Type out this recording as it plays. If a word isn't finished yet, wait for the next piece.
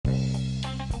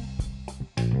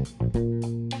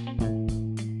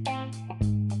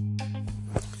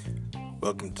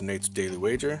Welcome to Nate's Daily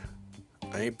Wager.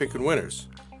 I ain't picking winners,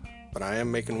 but I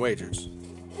am making wagers.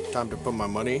 Time to put my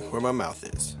money where my mouth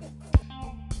is.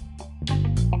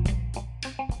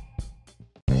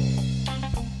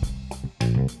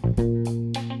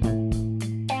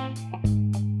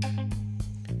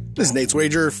 This is Nate's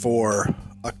Wager for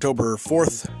October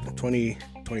 4th,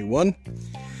 2021.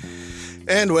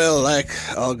 And well, like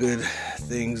all good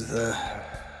things, the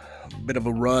bit of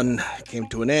a run came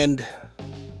to an end.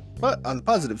 But on the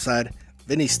positive side,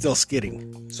 Vinny's still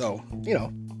skidding. So,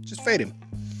 just fade him.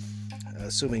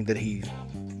 Assuming that he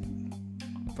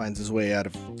finds his way out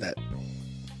of that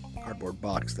cardboard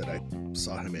box that I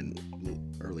saw him in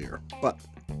earlier. But,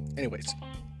 anyways,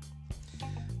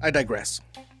 I digress.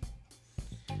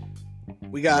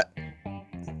 We got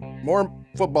more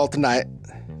football tonight,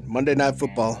 Monday Night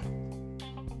Football.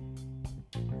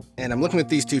 And I'm looking at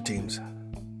these two teams.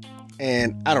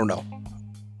 And I don't know.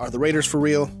 Are the Raiders for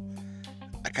real?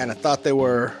 I kind of thought they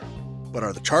were. But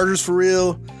are the Chargers for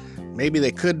real? Maybe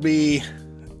they could be.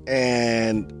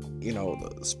 And,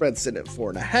 the spread's sitting at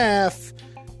 4.5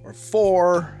 or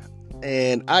 4.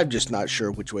 And I'm just not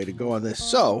sure which way to go on this.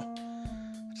 So,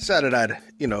 I decided I'd,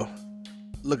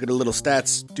 look at a little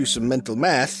stats, do some mental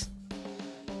math,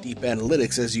 deep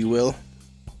analytics, as you will.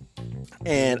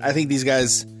 And I think these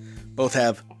guys both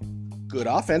have good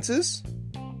offenses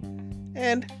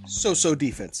and so-so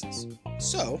defenses.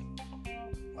 So,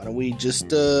 why don't we just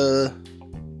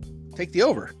take the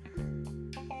over?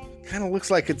 Kind of looks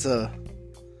like it's a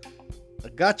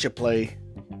gotcha play,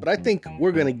 but I think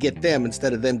we're going to get them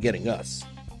instead of them getting us.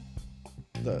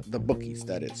 The bookies,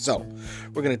 that is. So,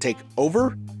 we're going to take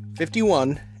over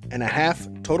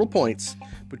 51.5 total points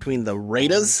between the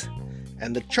Raiders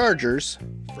and the Chargers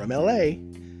from LA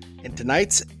in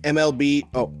tonight's NFL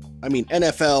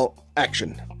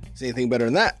action. See anything better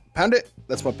than that? Pound it.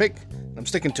 That's my pick. I'm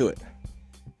sticking to it.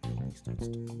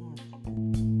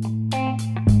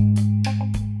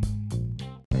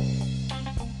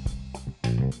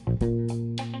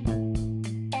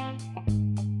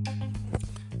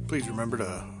 Please remember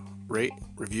to rate,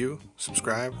 review,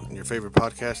 subscribe in your favorite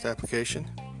podcast application.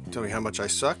 Tell me how much I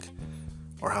suck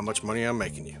or how much money I'm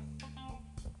making you.